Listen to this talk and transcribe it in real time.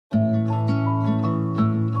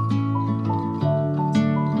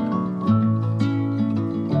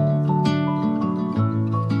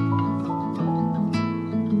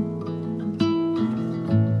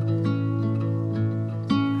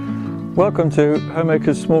Welcome to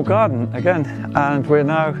Homemaker's Small Garden again, and we're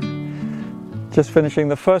now just finishing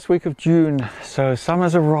the first week of June, so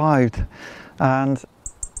summer's arrived and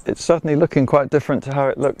it's certainly looking quite different to how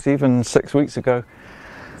it looked even 6 weeks ago.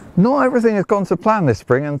 Not everything has gone to plan this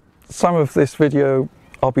spring, and some of this video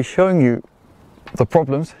I'll be showing you the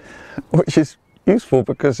problems, which is useful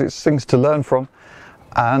because it's things to learn from,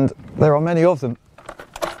 and there are many of them.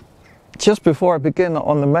 Just before I begin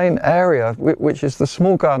on the main area, which is the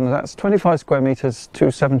small garden, that's 25 square meters,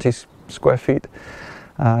 270 square feet,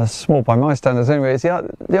 small by my standards anyways.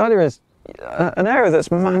 The idea is an area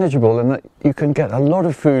that's manageable and that you can get a lot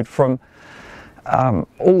of food from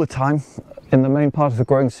all the time in the main part of the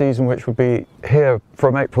growing season, which would be here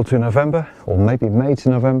from April to November, or maybe May to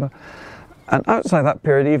November. And outside that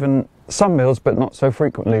period, even some meals, but not so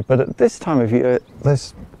frequently. But at this time of year,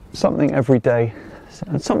 there's something every day.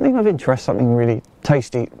 Something of interest, something really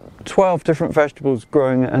tasty. 12 different vegetables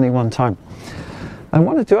growing at any one time. And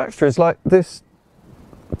one or two extras like this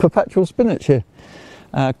perpetual spinach here,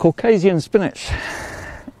 Caucasian spinach.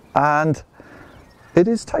 And it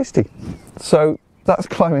is tasty. So that's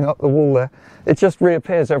climbing up the wall there. It just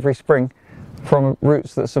reappears every spring from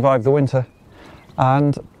roots that survive the winter.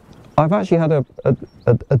 And I've actually had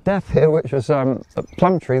a death here, which was a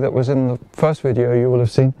plum tree that was in the first video you will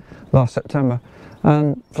have seen last September.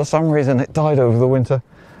 And for some reason it died over the winter,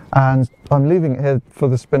 and I'm leaving it here for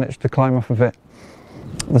the spinach to climb off of it.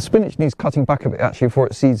 The spinach needs cutting back a bit actually for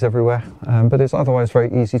its seeds everywhere, but it's otherwise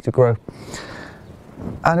very easy to grow.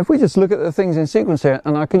 And if we just look at the things in sequence here,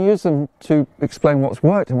 and I can use them to explain what's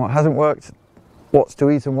worked and what hasn't worked, what's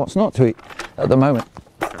to eat and what's not to eat at the moment,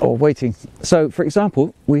 or waiting. So for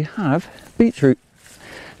example, we have beetroot,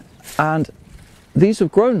 and these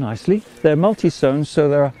have grown nicely. They're multi-sown, so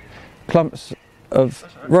there are clumps of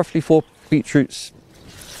roughly 4 beetroots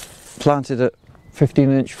planted at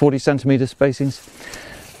 15-inch, 40 centimetre spacings.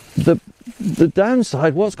 The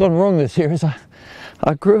downside, what's gone wrong this year, is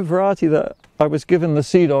I grew a variety that I was given the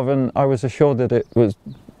seed of, and I was assured that it would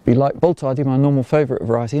be like boltardi, my normal favourite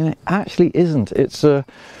variety, and it actually isn't. It's a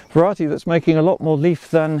variety that's making a lot more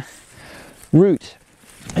leaf than root.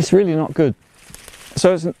 It's really not good.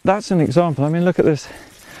 So that's an example. I mean, look at this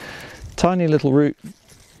tiny little root.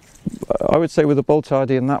 I would say with a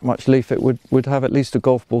boltardi and that much leaf, it would have at least a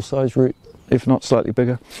golf ball size root, if not slightly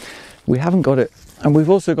bigger. We haven't got it. And we've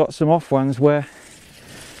also got some off ones where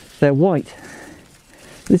they're white.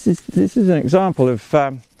 This is an example of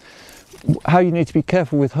how you need to be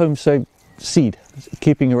careful with home-saved seed,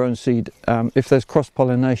 keeping your own seed. If there's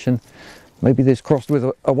cross-pollination, maybe there's crossed with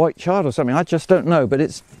a white chard or something, I just don't know, but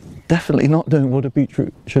it's definitely not doing what a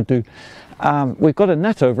beetroot should do. We've got a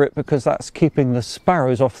net over it because that's keeping the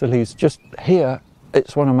sparrows off the leaves. Just here,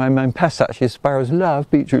 it's one of my main pests actually. Sparrows love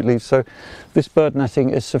beetroot leaves, so this bird netting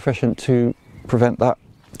is sufficient to prevent that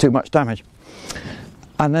too much damage.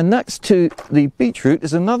 And then next to the beetroot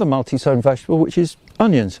is another multi-sown vegetable, which is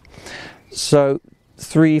onions. So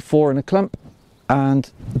 3, 4 in a clump, and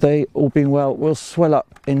they, all being well, will swell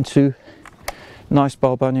up into nice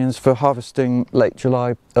bulb onions for harvesting late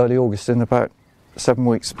July, early August, in about 7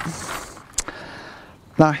 weeks.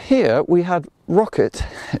 Now here we had rocket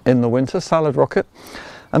in the winter, salad rocket,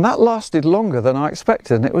 and that lasted longer than I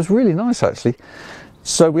expected, and it was really nice actually.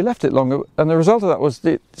 So we left it longer, and the result of that was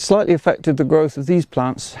it slightly affected the growth of these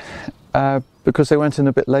plants because they went in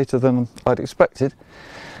a bit later than I'd expected.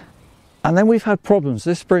 And then we've had problems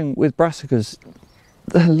this spring with brassicas.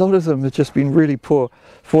 A lot of them have just been really poor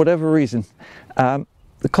for whatever reason. The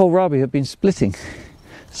kohlrabi have been splitting,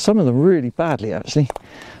 some of them really badly actually,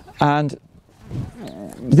 and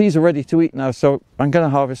these are ready to eat now, so I'm going to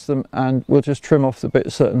harvest them and we'll just trim off the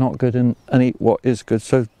bits that are not good and eat what is good.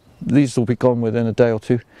 So these will be gone within a day or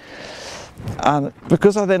two. And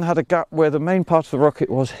because I then had a gap where the main part of the rocket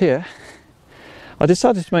was here, I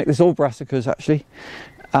decided to make this all brassicas actually.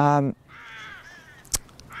 And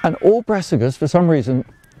all brassicas, for some reason,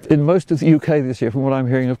 in most of the UK this year, from what I'm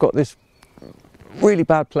hearing, have got this really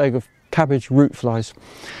bad plague of cabbage root flies.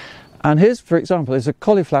 And here's, for example, is a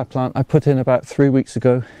cauliflower plant I put in about 3 weeks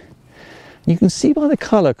ago. You can see by the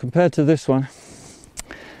colour compared to this one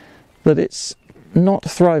that it's not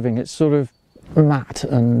thriving. It's sort of matte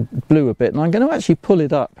and blue a bit, and I'm going to actually pull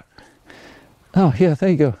it up. Oh yeah, there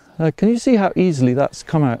you go. Can you see how easily that's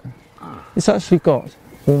come out? It's actually got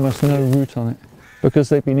almost no root on it because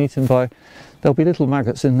they've been eaten by, there'll be little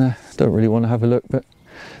maggots in there. Don't really want to have a look, but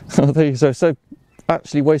oh, there you go. So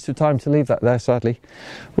actually wasted time to leave that there, sadly.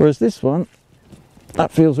 Whereas this one, that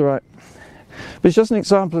feels all right. But it's just an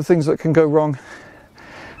example of things that can go wrong.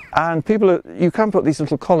 And you can put these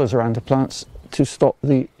little collars around the plants to stop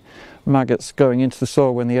the maggots going into the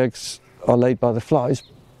soil when the eggs are laid by the flies.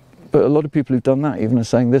 But a lot of people who've done that even are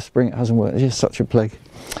saying this spring it hasn't worked. It's just such a plague.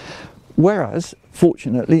 Whereas,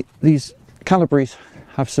 fortunately, these calabrese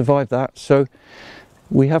have survived that. So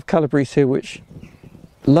we have calabrese here, which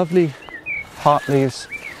lovely heart leaves,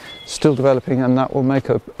 still developing, and that will make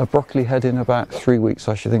a broccoli head in about 3 weeks,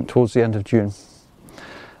 I should think, towards the end of June.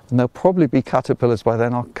 And there'll probably be caterpillars by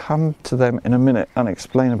then. I'll come to them in a minute and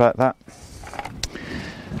explain about that.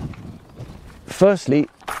 Firstly,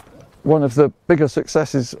 one of the bigger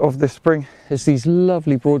successes of this spring is these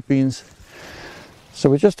lovely broad beans. So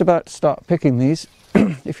we're just about to start picking these.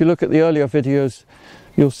 If you look at the earlier videos,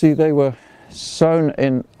 you'll see they were sown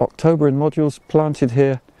in October in modules, planted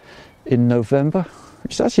here in November,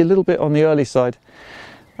 which is actually a little bit on the early side.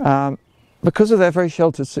 Because of their very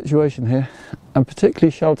sheltered situation here, and particularly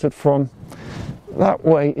sheltered from that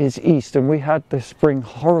way is east, and we had this spring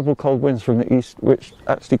horrible cold winds from the east which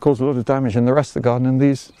actually caused a lot of damage in the rest of the garden, and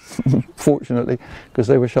these fortunately, because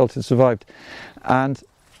they were sheltered, survived, and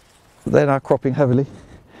they're now cropping heavily.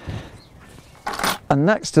 And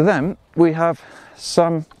next to them we have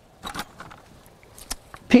some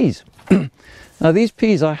peas. Now these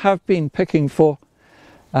peas I have been picking for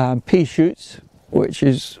pea shoots, which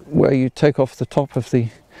is where you take off the top of the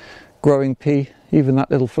growing pea, even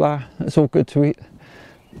that little flower. It's all good to eat.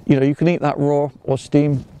 You know, you can eat that raw or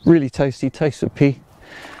steam, really tasty, taste of pea.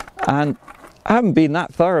 And I haven't been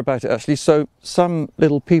that thorough about it actually, so some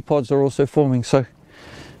little pea pods are also forming, so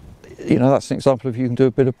you know, that's an example of you can do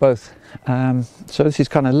a bit of both. So this is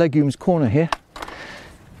kind of legumes corner here.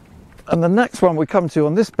 And the next one we come to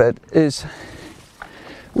on this bed is,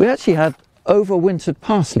 we actually had overwintered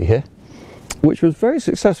parsley here, which was very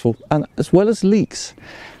successful, and as well as leeks.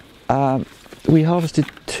 We harvested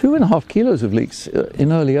 2.5 kilos of leeks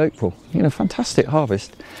in early April. You know, fantastic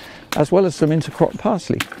harvest, as well as some intercrop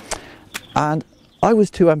parsley. And I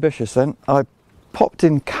was too ambitious then. I popped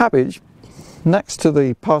in cabbage next to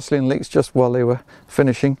the parsley and leeks just while they were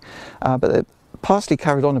finishing, but the parsley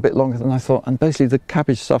carried on a bit longer than I thought, and basically the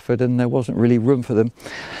cabbage suffered and there wasn't really room for them.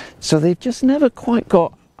 So they've just never quite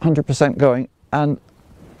got 100% going, and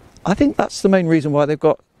I think that's the main reason why they've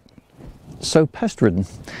got so pest ridden.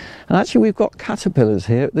 And actually we've got caterpillars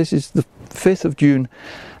here. This is the 5th of June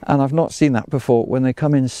and I've not seen that before, when they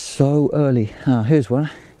come in so early. Here's one.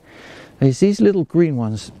 It's these little green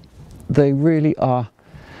ones. They really are,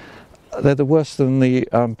 they're the worst than the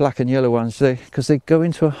black and yellow ones, because they go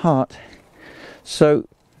into a heart. So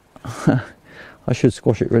I should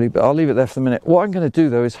squash it really, but I'll leave it there for the minute. What I'm going to do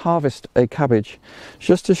though is harvest a cabbage,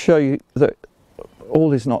 just to show you that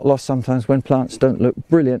all is not lost sometimes when plants don't look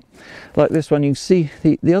brilliant. Like this one, you see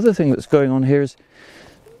the other thing that's going on here is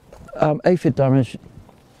aphid damage.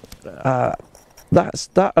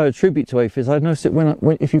 That I attribute to aphids. I noticed it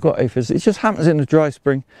when if you've got aphids, it just happens in the dry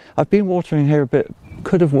spring. I've been watering here a bit,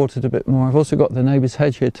 could have watered a bit more. I've also got the neighbour's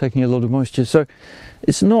hedge here taking a lot of moisture, so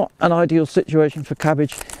it's not an ideal situation for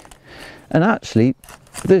cabbage. And actually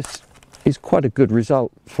this is quite a good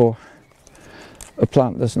result for a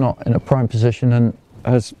plant that's not in a prime position and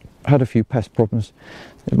has had a few pest problems.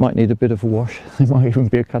 It might need a bit of a wash. There might even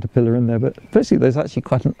be a caterpillar in there, but basically there's actually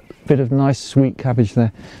quite a bit of nice sweet cabbage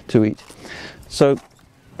there to eat. So,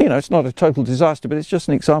 you know, it's not a total disaster, but it's just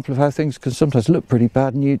an example of how things can sometimes look pretty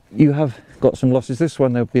bad, and you have got some losses. This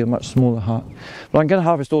one, there'll be a much smaller heart. But I'm going to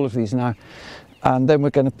harvest all of these now, and then we're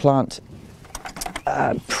going to plant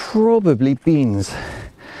probably beans.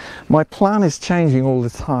 My plan is changing all the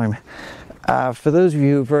time. For those of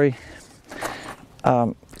you who are very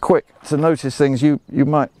quick to notice things, you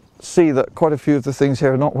might see that quite a few of the things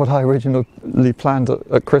here are not what I originally planned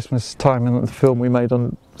at Christmas time in the film we made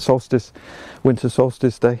on solstice, winter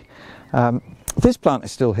solstice day. This plant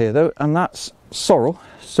is still here though, and that's sorrel.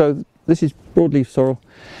 So this is broadleaf sorrel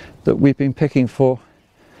that we've been picking for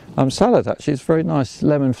salad. Actually, it's very nice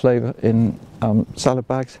lemon flavour in salad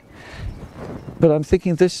bags. But I'm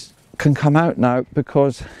thinking this can come out now,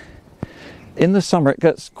 because in the summer it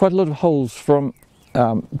gets quite a lot of holes from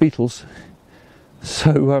beetles,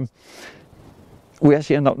 so we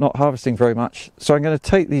actually end up not harvesting very much. So I'm going to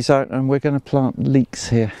take these out and we're going to plant leeks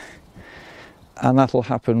here, and that'll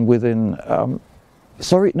happen within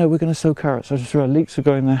we're going to sow carrots. I just realised leeks are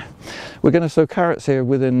going there. We're going to sow carrots here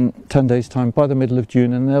within 10 days time, by the middle of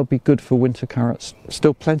June, and they'll be good for winter carrots.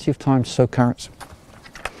 Still plenty of time to sow carrots.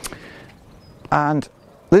 And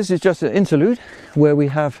this is just an interlude where we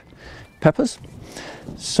have peppers.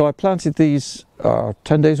 So I planted these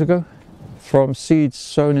 10 days ago from seeds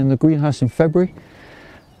sown in the greenhouse in February.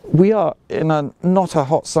 We are in not a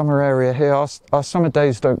hot summer area here. Our summer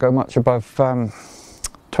days don't go much above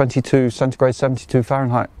 22 centigrade, 72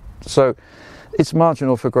 Fahrenheit. So It's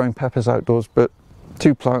marginal for growing peppers outdoors, but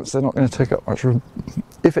 2 plants, they're not going to take up much room.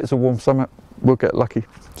 If it's a warm summer, we'll get lucky.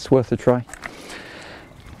 It's worth a try.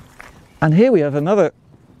 And here we have another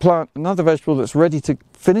plant, another vegetable that's ready to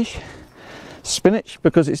finish. Spinach,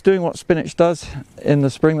 because it's doing what spinach does in the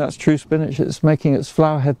spring. That's true spinach. It's making its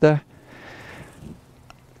flower head there.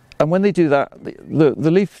 And when they do that,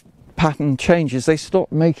 the leaf pattern changes. They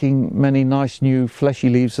stop making many nice new fleshy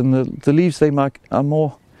leaves, and the leaves they make are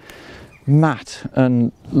more matte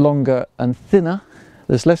and longer and thinner.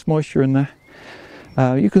 There's less moisture in there.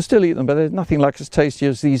 You can still eat them, but there's nothing like as tasty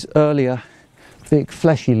as these earlier big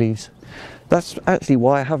fleshy leaves. That's actually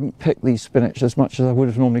why I haven't picked these spinach as much as I would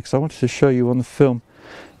have normally, because I wanted to show you on the film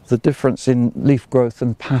the difference in leaf growth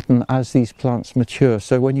and pattern as these plants mature.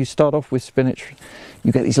 So when you start off with spinach,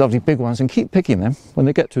 you get these lovely big ones, and keep picking them when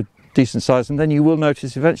they get to a decent size, and then you will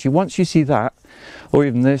notice eventually, once you see that, or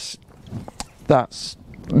even this, that's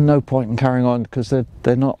no point in carrying on, because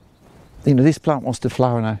they're not, you know, this plant wants to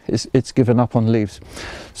flower now. It's given up on leaves.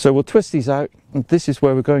 So we'll twist these out, and this is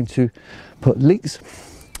where we're going to put leeks.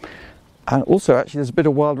 And also, actually, there's a bit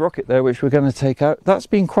of wild rocket there which we're going to take out. That's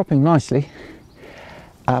been cropping nicely.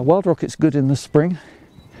 Wild rocket's good in the spring,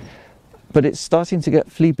 but it's starting to get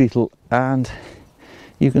flea beetle, and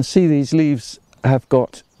you can see these leaves have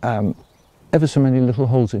got ever so many little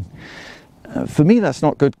holes in. For me, that's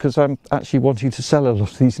not good, because I'm actually wanting to sell a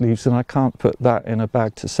lot of these leaves, and I can't put that in a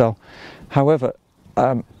bag to sell. However,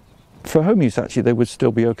 for home use, actually, they would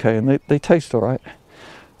still be okay, and they taste all right.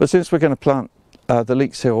 But since we're going to plant the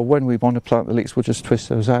leeks here, or when we want to plant the leeks, we'll just twist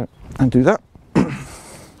those out and do that.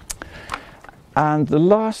 And the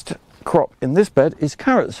last crop in this bed is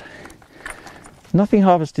carrots. Nothing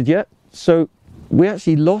harvested yet, so we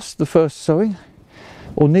actually lost the first sowing,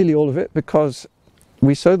 or nearly all of it, because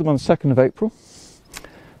we sowed them on the 2nd of April,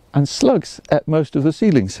 and slugs ate most of the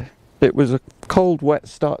seedlings. It was a cold, wet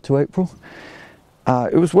start to April.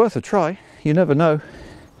 It was worth a try, you never know,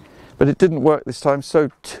 but it didn't work this time. So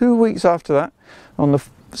 2 weeks after that, on the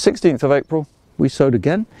 16th of April, we sowed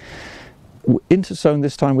again, intersown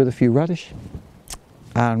this time with a few radish,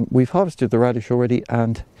 and we've harvested the radish already,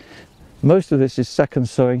 and most of this is second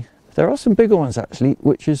sowing. There are some bigger ones actually,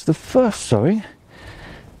 which is the first sowing,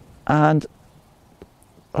 and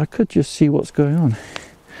I could just see what's going on.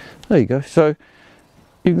 There you go. So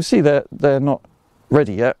you can see they're not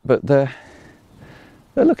ready yet, but they're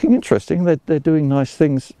looking interesting. They're doing nice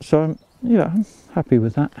things. So I'm happy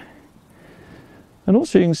with that. And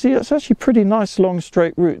also you can see it's actually pretty nice long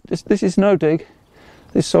straight root. This is no dig.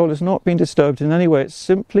 This soil has not been disturbed in any way. It's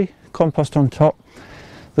simply compost on top.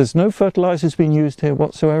 There's no fertilizers being used here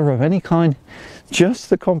whatsoever of any kind, just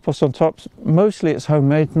the compost on top. Mostly it's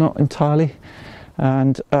homemade, not entirely.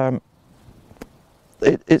 And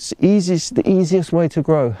it's the easiest way to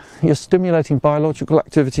grow. You're stimulating biological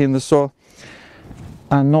activity in the soil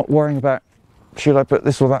and not worrying about, should I put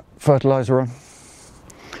this or that fertilizer on?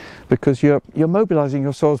 Because you're mobilizing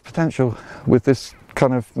your soil's potential with this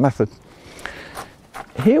kind of method.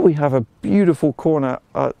 Here we have a beautiful corner,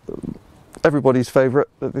 everybody's favorite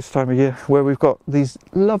at this time of year, where we've got these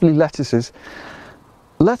lovely lettuces.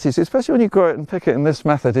 Lettuce, especially when you grow it and pick it in this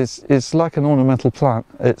method, is like an ornamental plant.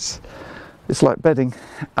 It's like bedding,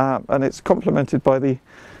 and it's complemented by the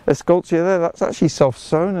escultia there. That's actually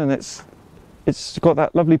self-sown, and it's got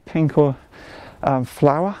that lovely pink or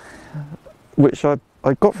flower, which I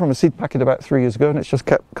got from a seed packet about 3 years ago, and it's just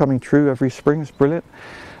kept coming true every spring. It's brilliant.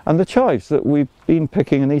 And the chives that we've been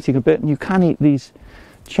picking and eating a bit, and you can eat these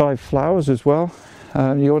chive flowers as well.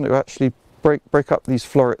 You want to actually break up these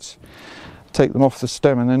florets, take them off the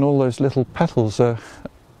stem, and then all those little petals are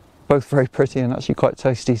both very pretty and actually quite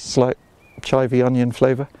tasty, slight chivy onion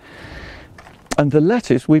flavour. And the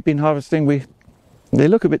lettuce we've been harvesting, they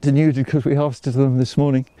look a bit denuded because we harvested them this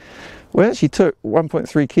morning. We actually took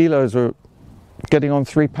 1.3 kilos, or getting on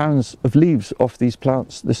 3 pounds of leaves off these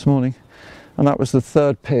plants this morning, and that was the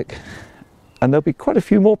 3rd pick. And there'll be quite a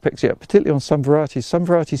few more picks yet, particularly on some varieties. Some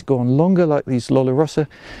varieties go on longer, like these Lola Rossa,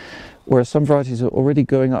 whereas some varieties are already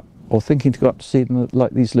going up or thinking to go up to seed,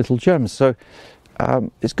 like these little gems. So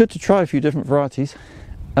it's good to try a few different varieties.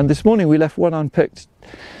 And this morning we left one unpicked,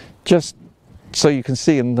 just so you can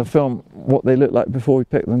see in the film what they look like before we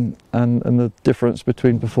pick them, and the difference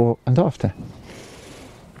between before and after.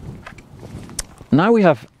 Now we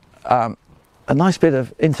have a nice bit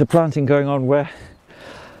of interplanting going on, where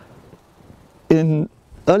in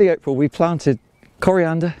early April we planted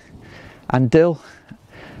coriander and dill,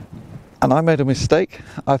 and I made a mistake.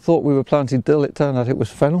 I thought we were planting dill, it turned out it was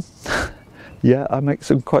fennel. Yeah, I make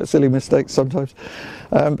some quite silly mistakes sometimes,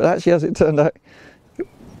 but actually, as it turned out,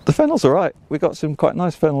 the fennel's all right. We got some quite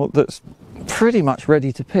nice fennel that's pretty much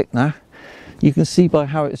ready to pick now. You can see by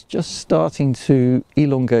how it's just starting to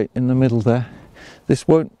elongate in the middle there. This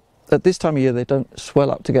won't, at this time of year, they don't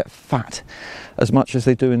swell up to get fat as much as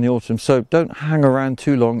they do in the autumn. So don't hang around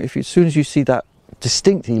too long. As soon as you see that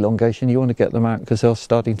distinct elongation, you want to get them out because they're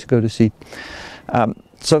starting to go to seed.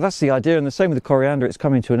 So that's the idea, and the same with the coriander. It's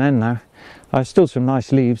coming to an end now. Still some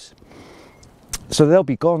nice leaves, so they'll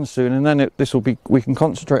be gone soon, and then we can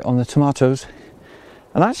concentrate on the tomatoes.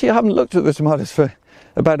 And actually I haven't looked at the tomatoes for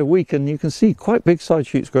about a week, and you can see quite big side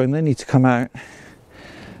shoots growing. They need to come out,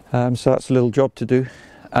 so that's a little job to do.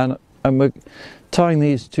 And we're tying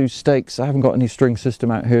these to stakes. I haven't got any string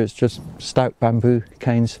system out here, it's just stout bamboo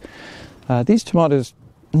canes. These tomatoes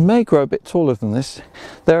may grow a bit taller than this.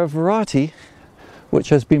 They're a variety which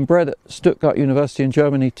has been bred at Stuttgart University in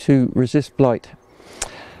Germany to resist blight.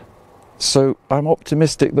 So I'm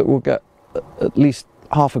optimistic that we'll get at least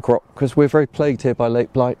half a crop, because we're very plagued here by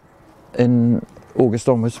late blight in August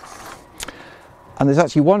onwards. And there's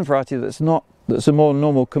actually one variety that's a more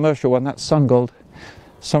normal commercial one, that's Sun Gold.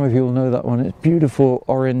 Some of you will know that one. It's beautiful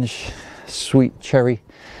orange, sweet cherry.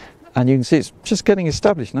 And you can see it's just getting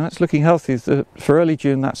established now. It's looking healthy. For early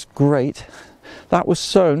June, that's great. That was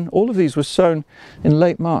sown, all of these were sown in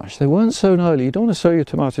late March. They weren't sown early. You don't want to sow your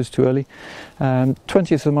tomatoes too early.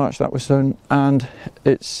 20th of March that was sown, and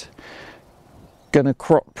it's going to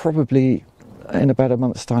crop probably in about a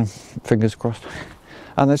month's time, fingers crossed.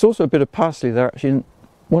 And there's also a bit of parsley there. Actually,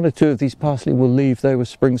 one or two of these parsley will leave. They were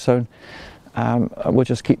spring sown. We'll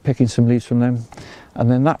just keep picking some leaves from them.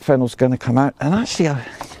 And then that fennel's going to come out. And actually,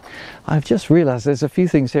 I've just realised there's a few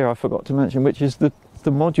things here I forgot to mention, which is the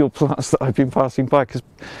module plants that I've been passing by, because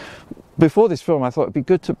before this film I thought it'd be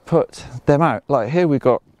good to put them out. Like here we've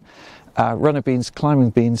got runner beans, climbing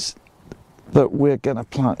beans that we're going to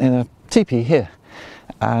plant in a teepee here,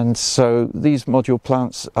 and so these module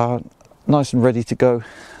plants are nice and ready to go.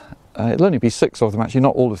 It'll only be 6 of them actually,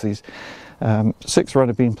 not all of these. 6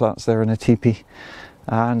 runner bean plants there in a teepee,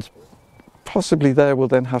 and possibly there we'll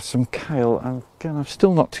then have some kale. And again, I'm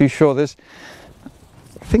still not too sure.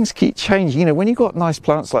 Things keep changing, you know, when you've got nice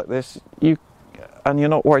plants like this, and you're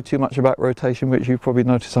not worried too much about rotation, which you probably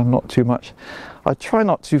notice I'm not too much. I try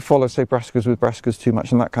not to follow, say, brassicas with brassicas too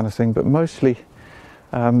much and that kind of thing, but mostly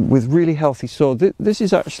with really healthy soil. This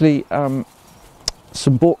is actually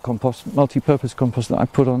some bought compost, multi-purpose compost that I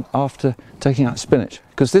put on after taking out spinach,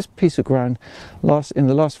 because this piece of ground, in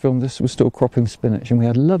the last film, this was still cropping spinach, and we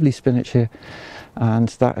had lovely spinach here, and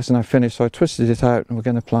that is now finished. So I twisted it out, and we're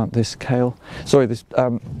going to plant this kale, sorry, this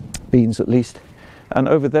beans at least. And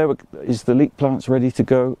over there is the leek plants ready to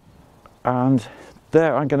go, and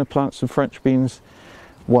there I'm going to plant some French beans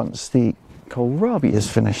once the kohlrabi is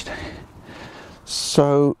finished.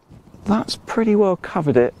 So that's pretty well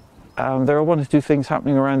covered it. There are 1 or 2 things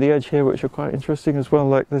happening around the edge here which are quite interesting as well,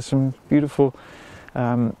 like there's some beautiful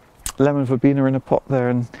lemon verbena in a pot there,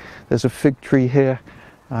 and there's a fig tree here,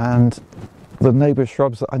 and the neighbour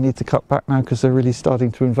shrubs that I need to cut back now because they're really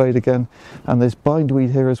starting to invade again, and there's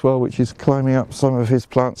bindweed here as well which is climbing up some of his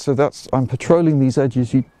plants. So I'm patrolling these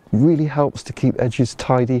edges. It really helps to keep edges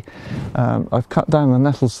tidy. I've cut down the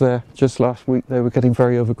nettles there just last week. They were getting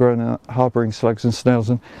very overgrown and harbouring slugs and snails,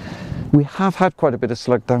 and we have had quite a bit of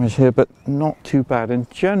slug damage here, but not too bad.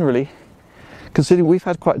 And generally, considering we've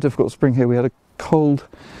had quite a difficult spring here, we had a cold,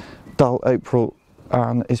 dull April,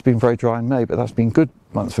 and it's been very dry in May, but that's been good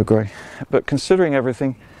months for growing. But considering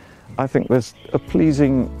everything, I think there's a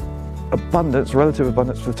pleasing abundance, relative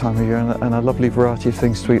abundance for the time of year, and a lovely variety of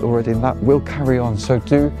things to eat already, and that will carry on. So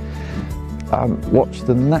do watch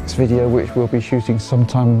the next video, which we'll be shooting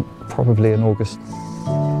sometime probably in August.